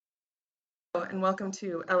and welcome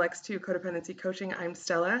to LX2 Codependency Coaching. I'm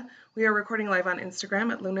Stella. We are recording live on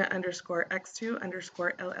Instagram at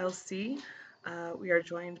Luna_X2_LLC. We are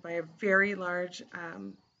joined by a very large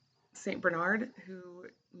St. Bernard who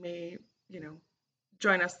may,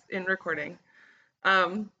 join us in recording.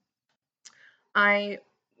 I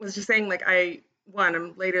was just saying,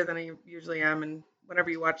 I'm later than I usually am, and whenever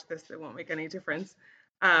you watch this, it won't make any difference.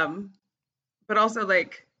 But also,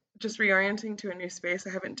 just reorienting to a new space.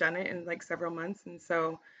 I haven't done it in several months, and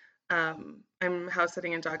so I'm house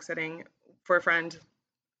sitting and dog sitting for a friend,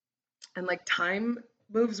 and time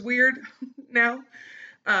moves weird now,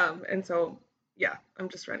 and so yeah, I'm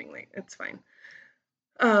just running late. It's fine.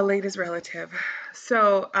 Late is relative.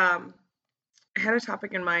 So I had a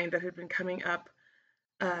topic in mind that had been coming up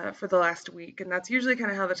for the last week, and that's usually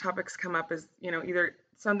kind of how the topics come up, is either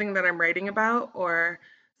something that I'm writing about or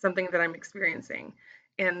something that I'm experiencing.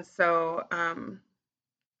 And so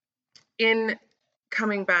in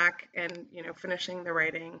coming back and finishing the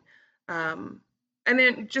writing, and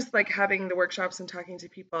then just having the workshops and talking to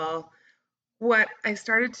people, what I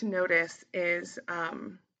started to notice is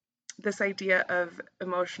this idea of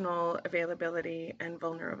emotional availability and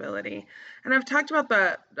vulnerability. And I've talked about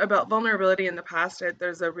vulnerability in the past.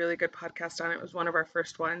 There's a really good podcast on it. It was one of our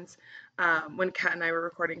first ones when Kat and I were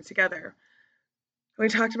recording together. We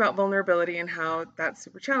talked about vulnerability and how that's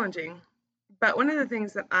super challenging. But one of the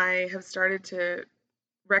things that I have started to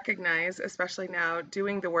recognize, especially now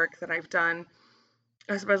doing the work that I've done,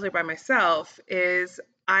 especially by myself, is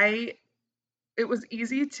it was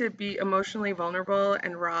easy to be emotionally vulnerable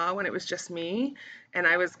and raw when it was just me. And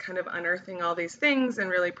I was kind of unearthing all these things and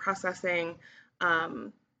really processing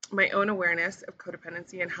my own awareness of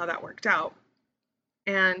codependency and how that worked out.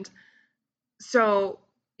 And so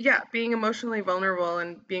yeah, being emotionally vulnerable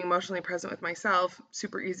and being emotionally present with myself,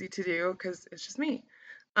 super easy to do because it's just me.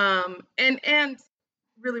 And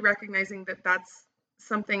really recognizing that that's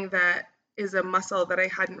something that is a muscle that I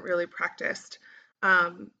hadn't really practiced.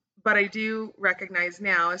 But I do recognize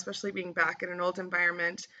now, especially being back in an old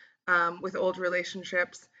environment with old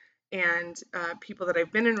relationships and people that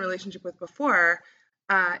I've been in relationship with before,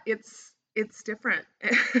 it's different.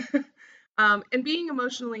 And being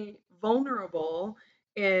emotionally vulnerable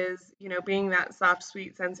is, being that soft,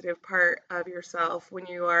 sweet, sensitive part of yourself when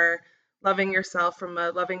you are loving yourself from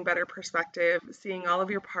a loving, better perspective, seeing all of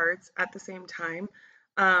your parts at the same time,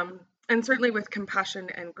 and certainly with compassion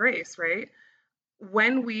and grace, right?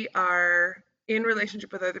 When we are in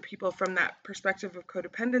relationship with other people from that perspective of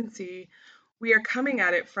codependency, we are coming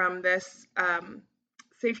at it from this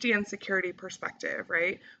safety and security perspective,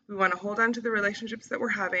 right? We want to hold on to the relationships that we're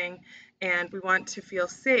having, and we want to feel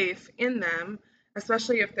safe in them,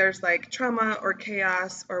 especially if there's trauma or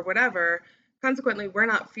chaos or whatever. Consequently, we're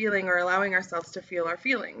not feeling or allowing ourselves to feel our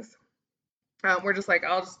feelings. We're just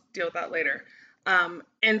I'll just deal with that later.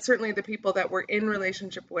 And certainly the people that we're in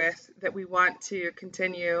relationship with, that we want to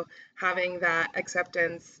continue having that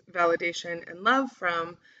acceptance, validation, and love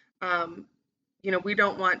from, we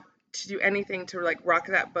don't want to do anything to rock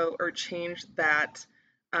that boat or change that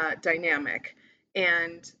dynamic.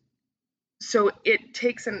 And so it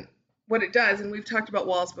takes what it does, and we've talked about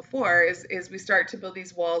walls before, is we start to build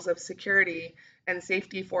these walls of security and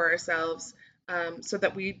safety for ourselves so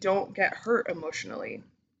that we don't get hurt emotionally.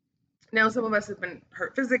 Now, some of us have been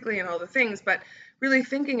hurt physically and all the things, but really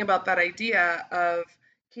thinking about that idea of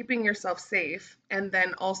keeping yourself safe and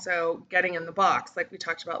then also getting in the box, like we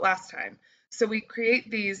talked about last time. So we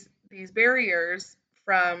create these barriers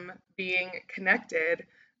from being connected,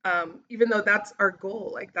 even though that's our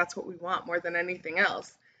goal, that's what we want more than anything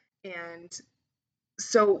else. And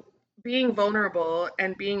so being vulnerable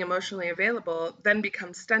and being emotionally available then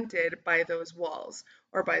becomes stunted by those walls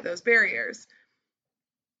or by those barriers.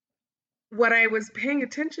 What I was paying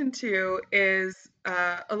attention to is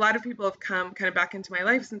a lot of people have come kind of back into my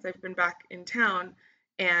life since I've been back in town,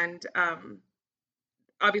 and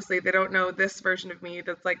obviously they don't know this version of me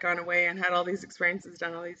that's gone away and had all these experiences,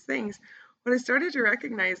 done all these things. What I started to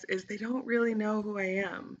recognize is they don't really know who I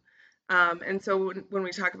am. And so when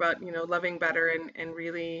we talk about, loving better and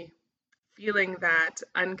really feeling that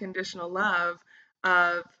unconditional love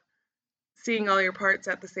of seeing all your parts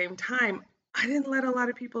at the same time, I didn't let a lot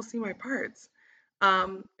of people see my parts.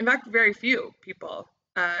 In fact, very few people.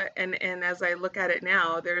 And as I look at it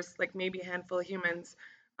now, there's maybe a handful of humans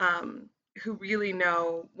who really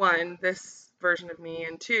know, one, this version of me,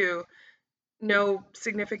 and two, know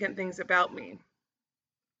significant things about me.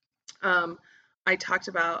 I talked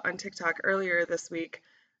about on TikTok earlier this week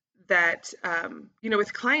that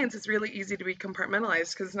with clients it's really easy to be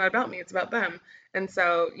compartmentalized because it's not about me, it's about them. And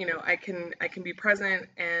so I can be present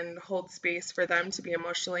and hold space for them to be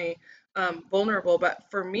emotionally vulnerable, but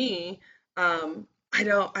for me, I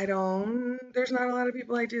don't there's not a lot of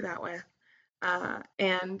people I do that with.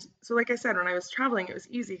 And so like I said, when I was traveling it was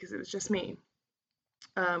easy because it was just me.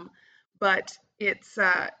 um, but it's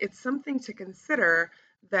something to consider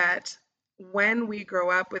that when we grow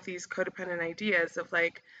up with these codependent ideas of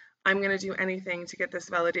like, I'm going to do anything to get this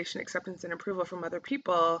validation, acceptance, and approval from other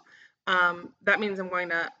people, that means I'm going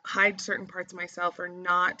to hide certain parts of myself or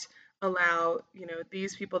not allow,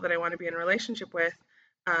 these people that I want to be in a relationship with.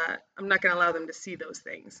 I'm not going to allow them to see those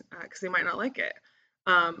things because they might not like it.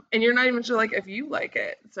 And you're not even sure like if you like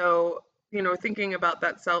it. So, thinking about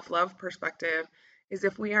that self-love perspective is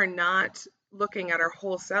if we are not looking at our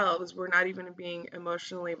whole selves, we're not even being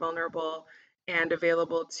emotionally vulnerable and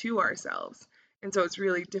available to ourselves. And so it's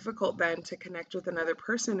really difficult then to connect with another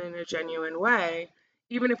person in a genuine way,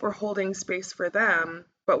 even if we're holding space for them,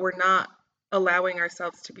 but we're not allowing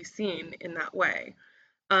ourselves to be seen in that way.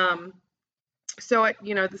 Um, so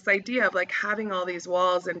this idea of like having all these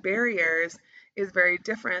walls and barriers is very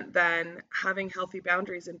different than having healthy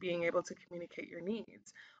boundaries and being able to communicate your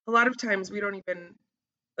needs. A lot of times we don't even,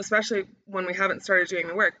 especially when we haven't started doing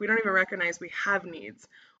the work, we don't even recognize we have needs.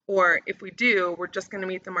 Or if we do, we're just going to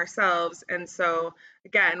meet them ourselves. And so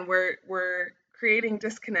again, we're creating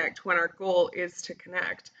disconnect when our goal is to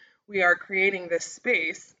connect. We are creating this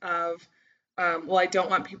space of, well, I don't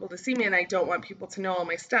want people to see me and I don't want people to know all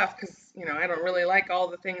my stuff because, I don't really like all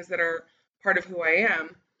the things that are part of who I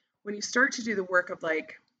am. When you start to do the work of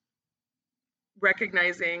like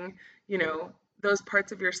recognizing, those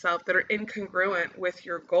parts of yourself that are incongruent with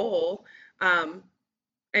your goal, um,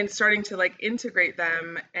 and starting to like integrate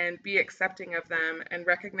them and be accepting of them and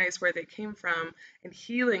recognize where they came from and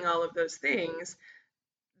healing all of those things,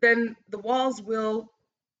 then the walls will,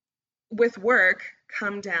 with work,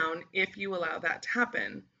 come down if you allow that to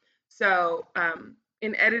happen. So,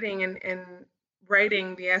 in editing and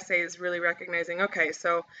writing the essays, really recognizing, okay,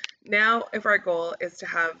 so now if our goal is to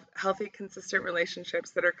have healthy, consistent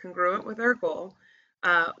relationships that are congruent with our goal,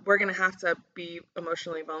 we're going to have to be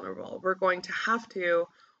emotionally vulnerable. We're going to have to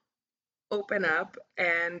open up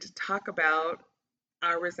and talk about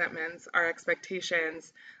our resentments, our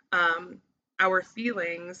expectations, um, our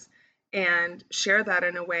feelings, and share that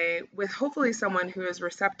in a way with hopefully someone who is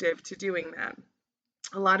receptive to doing that.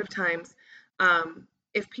 A lot of times,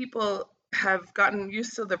 if people have gotten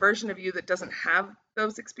used to the version of you that doesn't have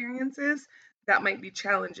those experiences, that might be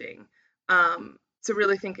challenging. So,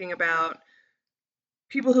 really thinking about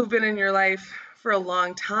people who've been in your life for a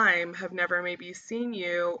long time have never maybe seen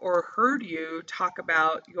you or heard you talk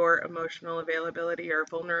about your emotional availability or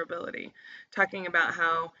vulnerability, talking about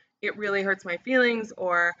how it really hurts my feelings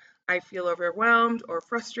or I feel overwhelmed or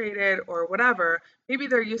frustrated or whatever. Maybe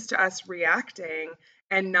they're used to us reacting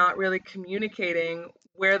and not really communicating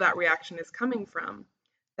where that reaction is coming from.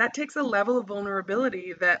 That takes a level of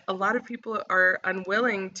vulnerability that a lot of people are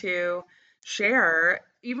unwilling to share,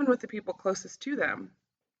 even with the people closest to them.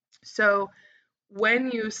 So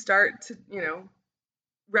when you start to,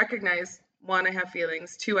 recognize, one, I have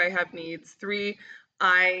feelings, two, I have needs, three,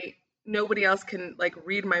 I nobody else can like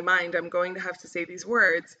read my mind. I'm going to have to say these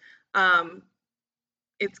words.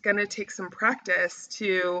 It's going to take some practice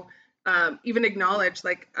to even acknowledge,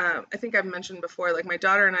 like, I think I've mentioned before, like my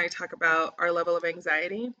daughter and I talk about our level of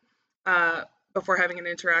anxiety uh, before having an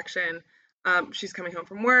interaction. She's coming home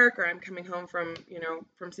from work, or I'm coming home from,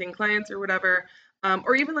 from seeing clients or whatever.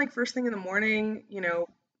 Or even like first thing in the morning,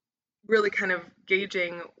 really kind of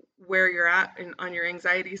gauging where you're at on your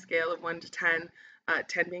anxiety scale of 1 to 10,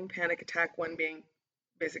 10 being panic attack, 1 being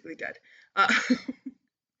basically dead. Uh,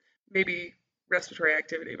 maybe respiratory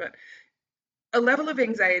activity, but a level of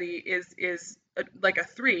anxiety is like a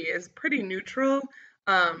 3 is pretty neutral.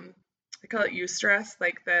 I call it eustress,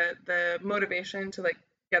 like the motivation to like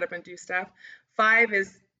get up and do stuff. 5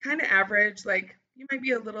 is kind of average, like you might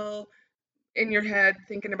be a little in your head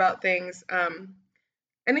thinking about things.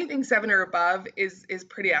 Anything 7 or above is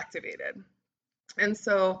pretty activated. And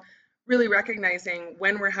so really recognizing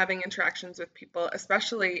when we're having interactions with people,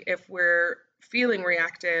 especially if we're feeling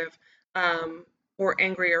reactive, or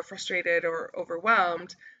angry or frustrated or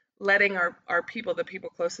overwhelmed, letting our people, the people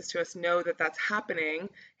closest to us, know that that's happening.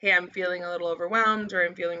 Hey, I'm feeling a little overwhelmed, or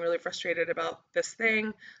I'm feeling really frustrated about this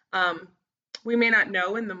thing. We may not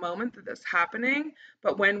know in the moment that that's happening,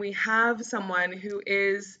 but when we have someone who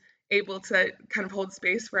is able to kind of hold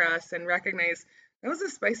space for us and recognize that was a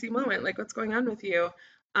spicy moment, like what's going on with you,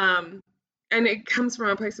 um, and it comes from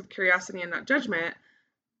a place of curiosity and not judgment,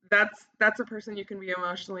 that's a person you can be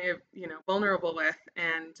emotionally, vulnerable with,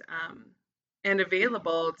 and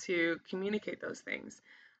available to communicate those things.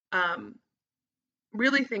 Um,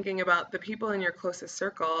 Really thinking about the people in your closest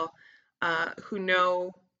circle who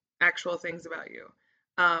know actual things about you.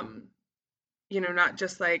 Um, not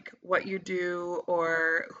just like what you do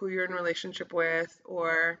or who you're in relationship with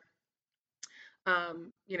or,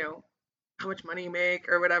 um, you know, how much money you make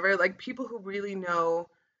or whatever. Like people who really know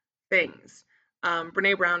things.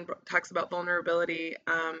 Brene Brown talks about vulnerability,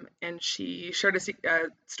 and she shared a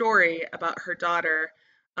story about her daughter,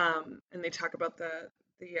 and they talk about the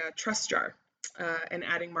trust jar and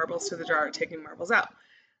adding marbles to the jar, or taking marbles out.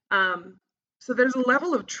 Um, so there's a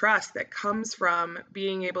level of trust that comes from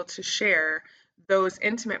being able to share those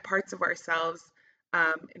intimate parts of ourselves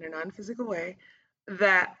in a non-physical way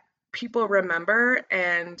that people remember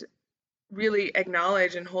and really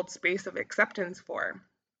acknowledge and hold space of acceptance for.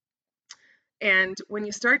 And when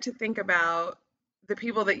you start to think about the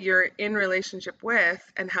people that you're in relationship with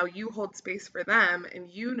and how you hold space for them, and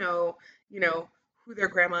who their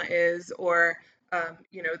grandma is, or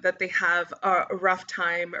that they have a rough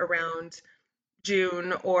time around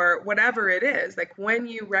June or whatever it is, like when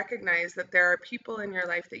you recognize that there are people in your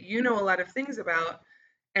life that you know a lot of things about,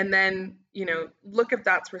 and then look if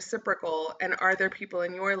that's reciprocal, and are there people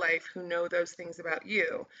in your life who know those things about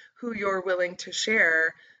you, who you're willing to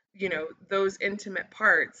share those intimate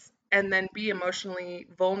parts, and then be emotionally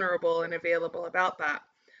vulnerable and available about that.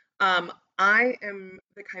 I am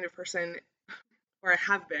the kind of person, or I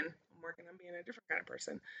have been, I'm working on being a different kind of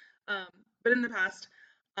person, um, but in the past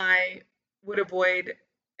I would avoid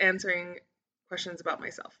answering questions about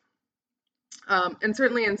myself. And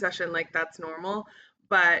certainly in session, like that's normal.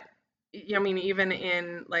 But I mean, even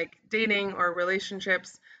in like dating or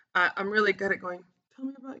relationships, I'm really good at going, tell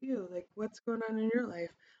me about you. Like, what's going on in your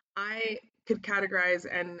life? I could categorize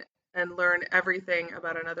and learn everything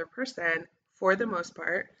about another person for the most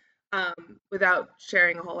part, without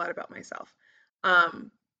sharing a whole lot about myself.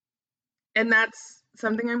 Um, and that's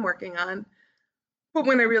something I'm working on. But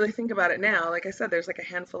when I really think about it now, like I said, there's like a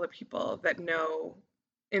handful of people that know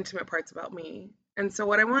intimate parts about me. And so,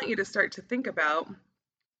 what I want you to start to think about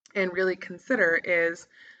and really consider is,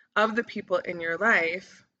 of the people in your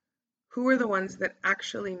life, who are the ones that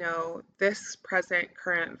actually know this present,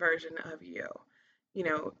 current version of you?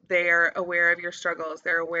 They are aware of your struggles,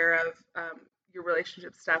 they're aware of your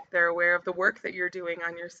relationship stuff, they're aware of the work that you're doing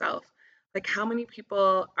on yourself. Like, how many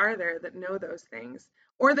people are there that know those things,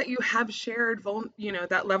 or that you have shared,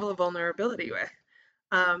 that level of vulnerability with?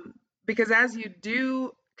 Because as you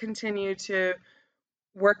do continue to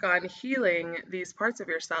work on healing these parts of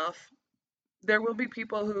yourself, there will be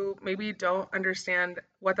people who maybe don't understand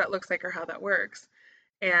what that looks like or how that works.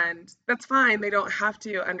 And that's fine. They don't have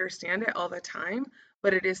to understand it all the time,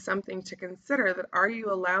 but it is something to consider, that are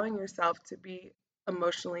you allowing yourself to be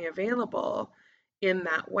emotionally available in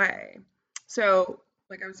that way? So,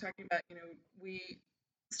 like I was talking about, we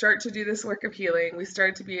start to do this work of healing, we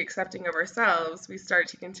start to be accepting of ourselves, we start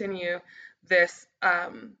to continue this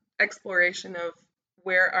exploration of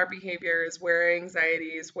where our behaviors, where our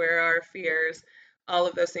anxieties, where our fears, all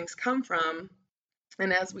of those things come from.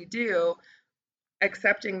 And as we do,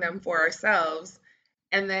 accepting them for ourselves,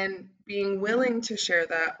 and then being willing to share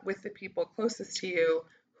that with the people closest to you,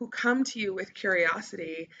 who come to you with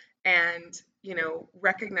curiosity and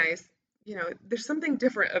recognize there's something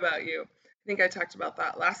different about you. I think I talked about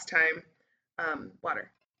that last time.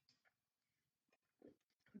 Water.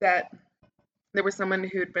 That there was someone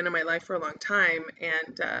who'd been in my life for a long time,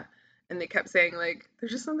 and they kept saying, like,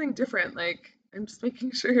 there's just something different, like, I'm just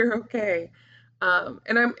making sure you're okay.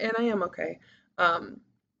 And I am okay. um,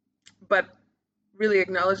 but really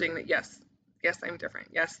acknowledging that, yes, I'm different.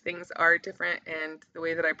 Yes, things are different, and the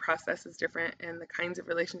way that I process is different, and the kinds of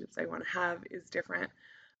relationships I want to have is different.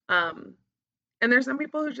 Um, and there's some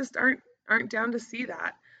people who just aren't down to see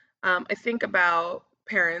that. I think about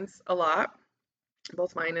parents a lot,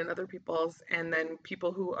 both mine and other people's, and then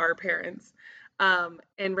people who are parents,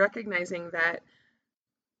 and recognizing that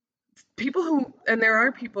there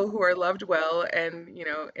are people who are loved well and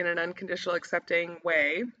in an unconditional accepting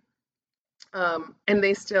way, and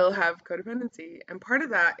they still have codependency. And part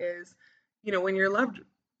of that is, when you're loved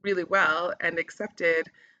really well and accepted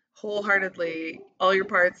wholeheartedly, all your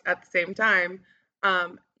parts at the same time,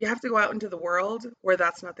 you have to go out into the world where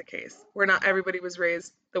that's not the case, where not everybody was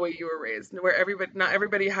raised the way you were raised, where not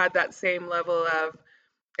everybody had that same level of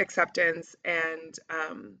acceptance and,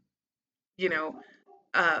 you know,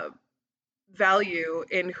 uh, value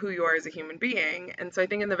in who you are as a human being. And so I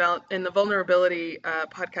think in the vulnerability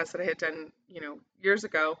podcast that I had done, years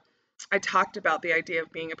ago, I talked about the idea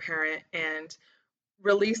of being a parent and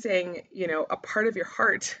releasing, a part of your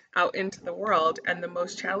heart out into the world, and the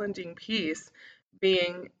most challenging piece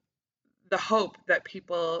being the hope that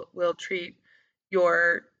people will treat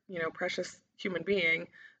your, precious human being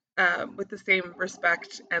with the same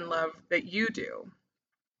respect and love that you do.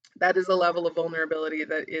 That is a level of vulnerability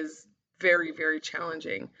that is very, very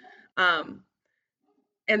challenging. Um,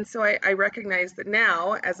 and so I recognize that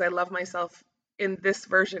now, as I love myself in this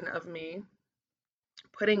version of me,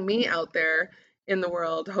 putting me out there in the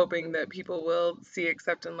world, hoping that people will see,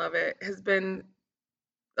 accept, and love it, has been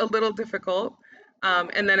a little difficult.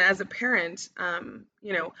 And then as a parent,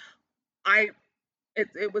 I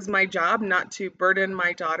it was my job not to burden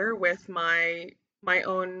my daughter with my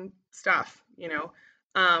own stuff,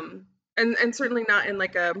 and certainly not in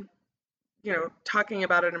like a talking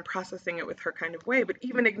about it and processing it with her kind of way, but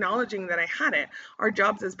even acknowledging that I had it. Our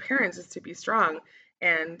jobs as parents is to be strong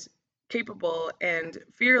and capable and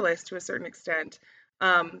fearless to a certain extent.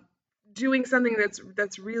 Um, Doing something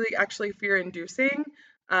that's really actually fear inducing,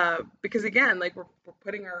 because again, like we're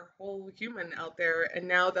putting our whole human out there, and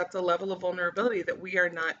now that's a level of vulnerability that we are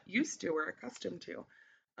not used to or accustomed to.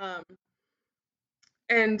 Um,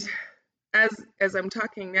 and as I'm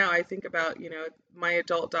talking now, I think about, my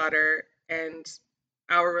adult daughter and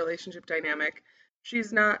our relationship dynamic.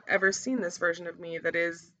 She's not ever seen this version of me that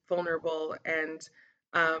is vulnerable and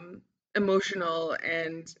um, emotional,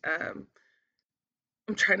 and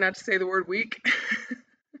I'm trying not to say the word weak,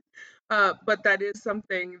 but that is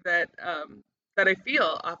something that I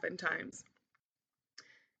feel oftentimes.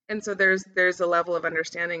 And so there's a level of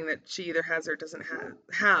understanding that she either has or doesn't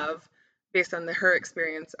have based on her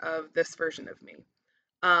experience of this version of me.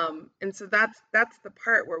 And so that's the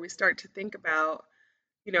part where we start to think about,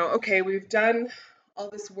 okay, we've done all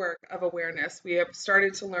this work of awareness. We have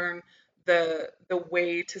started to learn the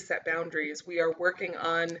way to set boundaries. We are working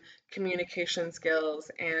on communication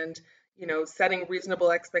skills and, setting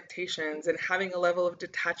reasonable expectations and having a level of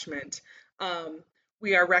detachment.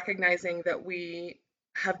 We are recognizing that we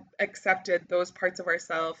have accepted those parts of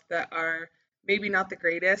ourselves that are maybe not the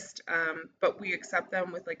greatest, but we accept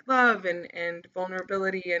them with like love and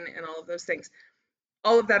vulnerability and all of those things.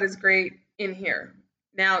 All of that is great in here.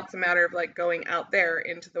 Now it's a matter of like going out there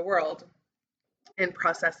into the world and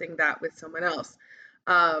processing that with someone else.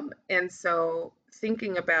 And so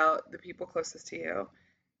thinking about the people closest to you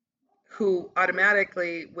who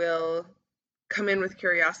automatically will come in with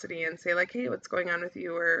curiosity and say like, hey, what's going on with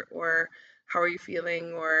you, or how are you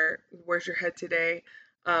feeling, or where's your head today.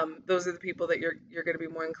 Those are the people that you're going to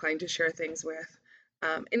be more inclined to share things with.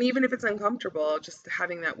 And even if it's uncomfortable, just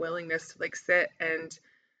having that willingness to like sit and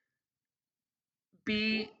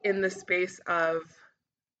be in the space of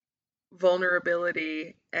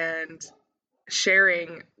vulnerability and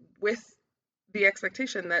sharing with the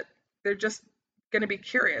expectation that they're just going to be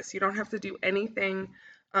curious. You don't have to do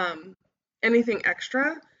um, anything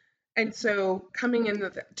extra. And so coming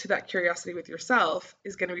into to that curiosity with yourself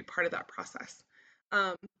is going to be part of that process.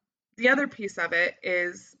 Um, the other piece of it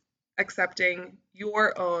is accepting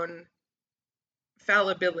your own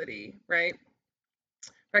fallibility, right?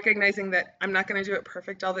 Recognizing that I'm not going to do it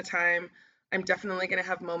perfect all the time. I'm definitely going to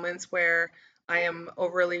have moments where I am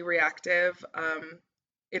overly reactive.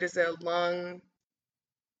 It is a long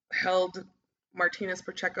held Martinez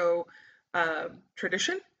Pacheco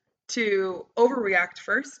tradition to overreact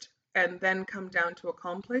first and then come down to a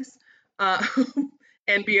calm place, uh,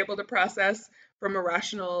 and be able to process from a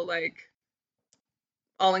rational, like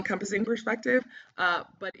all-encompassing perspective.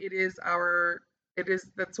 But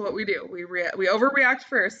that's what we do. We overreact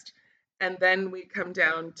first, and then we come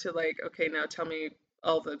down to like, okay, now tell me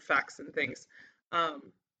all the facts and things.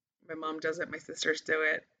 Um, my mom does it. My sisters do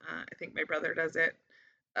it. I think my brother does it.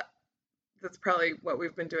 Uh, that's probably what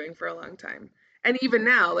we've been doing for a long time. And even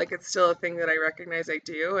now, like it's still a thing that I recognize I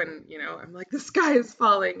do. And I'm like, the sky is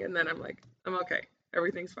falling, and then I'm like, I'm okay,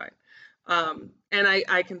 everything's fine. And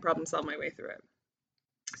I can problem solve my way through it.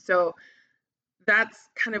 So that's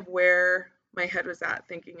kind of where my head was at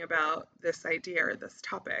thinking about this idea or this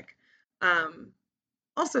topic. Um,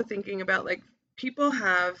 Also thinking about like people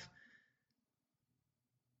have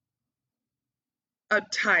a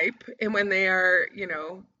type, and when they are,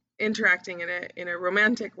 interacting in a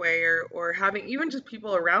romantic way, or having even just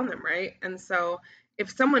people around them, right? And so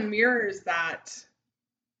if someone mirrors that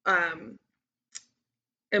um,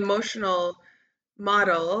 emotional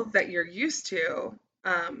model that you're used to,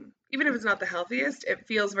 even if it's not the healthiest, it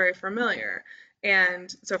feels very familiar.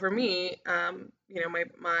 And so for me,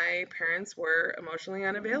 my parents were emotionally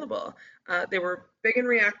unavailable. They were big and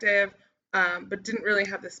reactive, but didn't really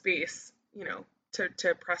have the space,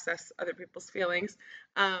 to process other people's feelings,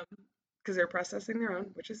 because they're processing their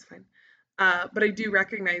own, which is fine. But I do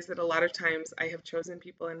recognize that a lot of times I have chosen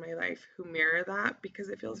people in my life who mirror that because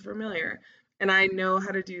it feels familiar. And I know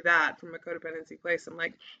how to do that from a codependency place. I'm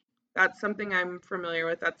like, that's something I'm familiar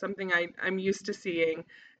with. That's something I'm used to seeing.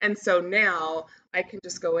 And so now I can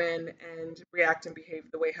just go in and react and behave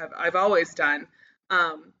the way I've always done.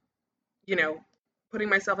 Um, you know, putting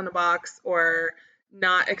myself in a box or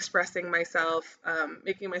not expressing myself,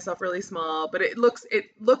 making myself really small, but it looks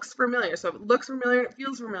familiar. So if it looks familiar, it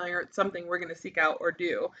feels familiar, it's something we're going to seek out or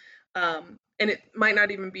do. And it might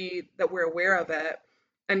not even be that we're aware of it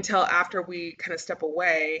until after we kind of step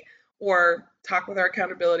away or talk with our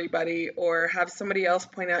accountability buddy or have somebody else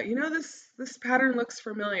point out, this pattern looks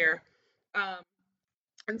familiar. Um,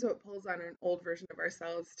 and so it pulls on an old version of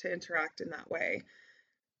ourselves to interact in that way.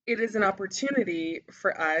 It is an opportunity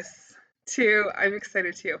for us I'm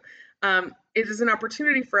excited too. It is an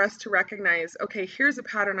opportunity for us to recognize, okay, here's a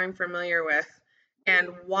pattern I'm familiar with. And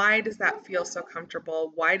why does that feel so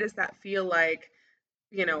comfortable? Why does that feel like,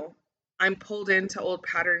 you know, I'm pulled into old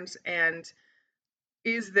patterns, and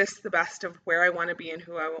is this the best of where I want to be and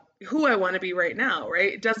who I want to be right now,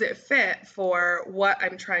 right? Does it fit for what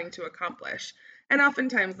I'm trying to accomplish? And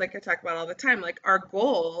oftentimes, like I talk about all the time, like our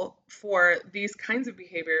goal for these kinds of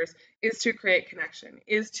behaviors is to create connection,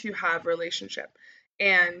 is to have relationship.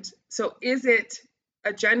 And so is it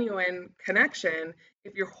a genuine connection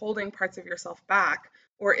if you're holding parts of yourself back,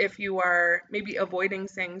 or if you are maybe avoiding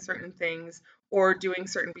saying certain things or doing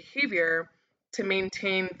certain behavior to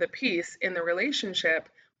maintain the peace in the relationship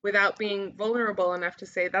without being vulnerable enough to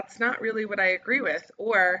say, that's not really what I agree with,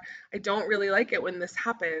 or I don't really like it when this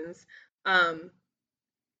happens. Um,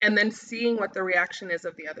 and then seeing what the reaction is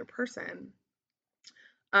of the other person.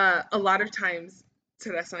 A lot of times to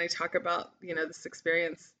this, and I talk about, this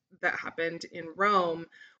experience that happened in Rome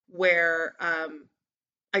where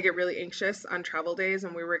I get really anxious on travel days,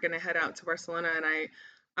 and we were going to head out to Barcelona, and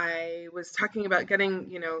I was talking about getting,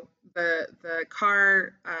 the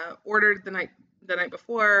car ordered the night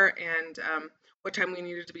before, and what time we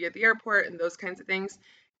needed to be at the airport, and those kinds of things.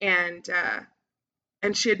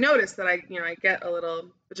 And she had noticed that I get a little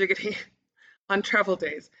jiggity on travel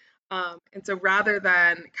days. And so rather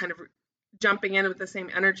than kind of jumping in with the same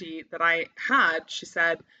energy that I had, she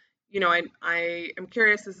said, I am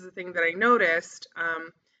curious. This is a thing that I noticed.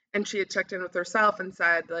 And she had checked in with herself and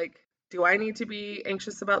said, like, do I need to be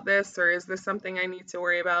anxious about this, or is this something I need to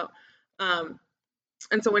worry about?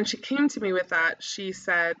 And so when she came to me with that, she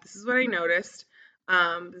said, this is what I noticed.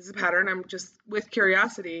 This is a pattern. I'm just with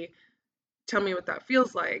curiosity. Tell me what that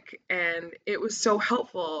feels like. And it was so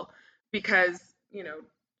helpful because,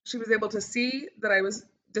 she was able to see that I was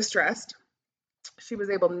distressed. She was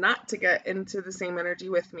able not to get into the same energy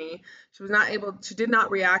with me. She did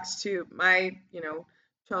not react to my,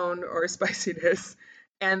 tone or spiciness.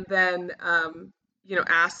 And then,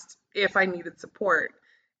 asked if I needed support.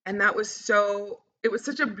 And it was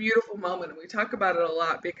such a beautiful moment. And we talk about it a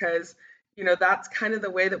lot because, that's kind of the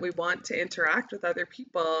way that we want to interact with other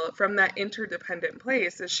people from that interdependent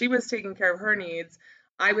place. As she was taking care of her needs,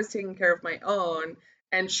 I was taking care of my own.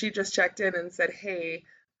 And she just checked in and said, hey,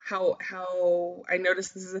 how I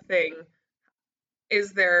noticed this is a thing.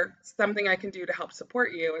 Is there something I can do to help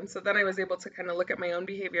support you? And so then I was able to kind of look at my own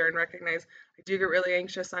behavior and recognize I do get really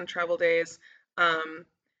anxious on travel days.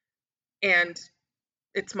 And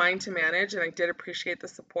it's mine to manage, and I did appreciate the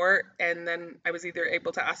support. And then I was either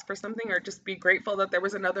able to ask for something or just be grateful that there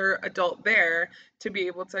was another adult there to be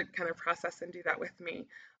able to kind of process and do that with me.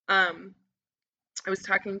 I was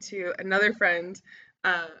talking to another friend,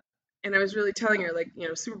 uh, and I was really telling her, like,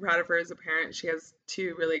 super proud of her as a parent. She has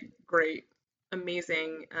two really great,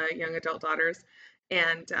 amazing young adult daughters,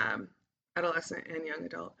 and adolescent and young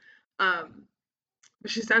adult. Um,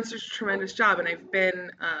 but she's done such a tremendous job, and I've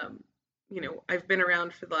been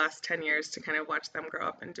around for the last 10 years to kind of watch them grow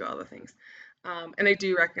up and do all the things. And I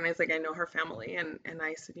do recognize, like, I know her family, and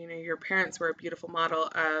I said, your parents were a beautiful model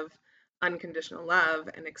of unconditional love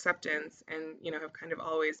and acceptance, and, have kind of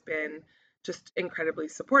always been just incredibly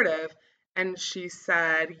supportive. And she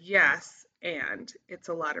said, yes, and it's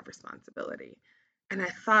a lot of responsibility. And I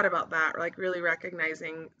thought about that, like really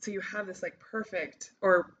recognizing, so you have this like perfect,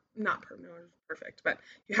 or not perfect, no, perfect, but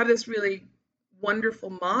you have this really wonderful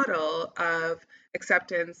model of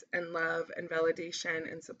acceptance and love and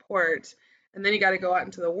validation and support. And then you got to go out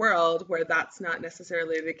into the world where that's not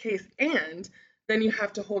necessarily the case. And then you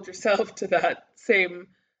have to hold yourself to that same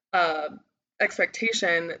uh,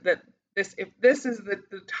 expectation that if this is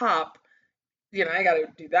the top, I got to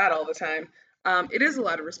do that all the time. It is a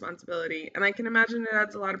lot of responsibility, and I can imagine it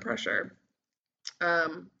adds a lot of pressure.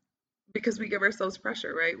 um, because we give ourselves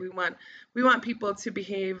pressure, right? We want people to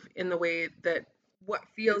behave in the way that what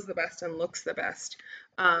feels the best and looks the best,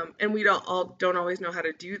 and we don't always know how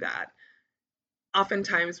to do that.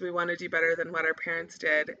 Oftentimes, we want to do better than what our parents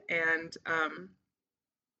did, and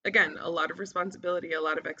again, a lot of responsibility, a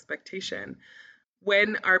lot of expectation.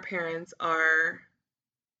 When our parents are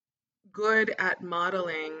good at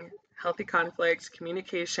modeling healthy conflict,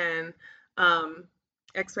 communication, um,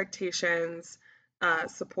 expectations,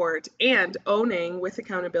 support, and owning with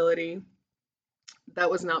accountability, that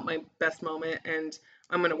was not my best moment and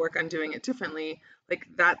I'm going to work on doing it differently. Like,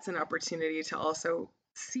 that's an opportunity to also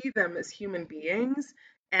see them as human beings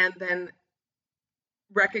and then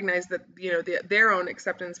recognize that, their own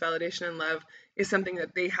acceptance, validation, and love is something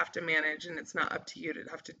that they have to manage, and it's not up to you to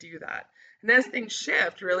have to do that. And as things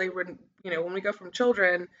shift, really, when we go from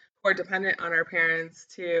children who are dependent on our parents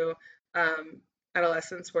to um,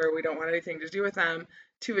 adolescents where we don't want anything to do with them,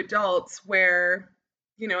 to adults where,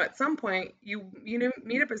 at some point you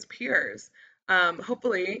meet up as peers.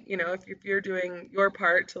 Hopefully, if you're doing your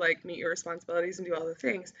part to like meet your responsibilities and do all the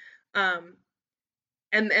things, um,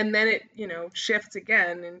 and then it shifts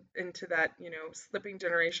again into that slipping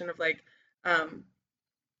generation of like um,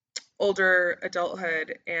 older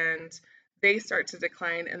adulthood, and they start to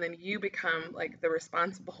decline and then you become like the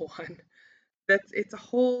responsible one. It's a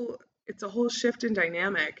whole shift in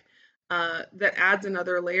dynamic that adds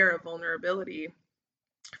another layer of vulnerability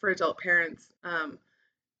for adult parents,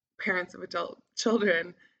 parents of adult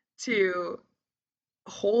children, to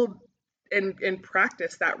hold and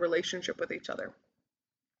practice that relationship with each other.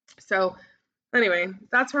 So anyway,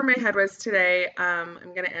 that's where my head was today. I'm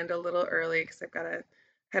going to end a little early because I've got to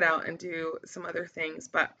head out and do some other things.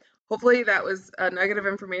 But hopefully, that was a nugget of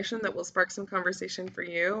information that will spark some conversation for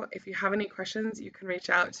you. If you have any questions, you can reach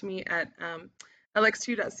out to me at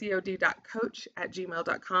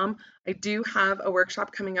lx2.cod.coach@gmail.com. I do have a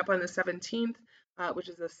workshop coming up on the 17th. Which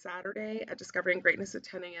is a Saturday at Discovering Greatness at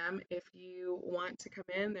 10 a.m. If you want to come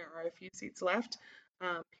in, there are a few seats left.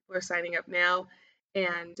 People are signing up now.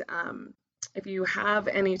 And if you have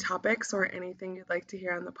any topics or anything you'd like to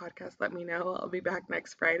hear on the podcast, let me know. I'll be back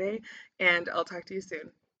next Friday and I'll talk to you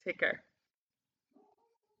soon. Take care.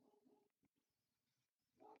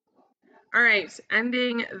 All right,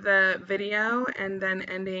 ending the video and then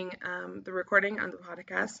ending the recording on the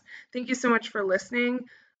podcast. Thank you so much for listening.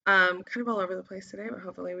 Kind of all over the place today, but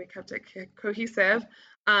hopefully we kept it cohesive.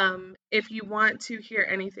 If you want to hear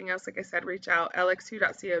anything else, like I said, reach out,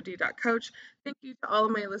 lx2.cod.coach. Thank you to all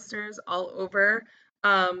of my listeners all over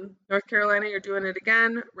North Carolina. You're doing it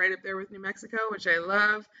again, right up there with New Mexico, which I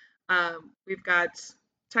love. We've got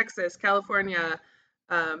Texas, California,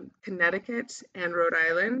 Connecticut, and Rhode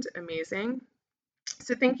Island. Amazing.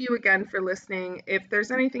 So thank you again for listening. If there's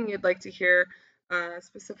anything you'd like to hear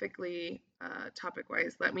specifically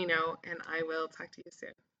topic-wise, let me know and I will talk to you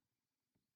soon.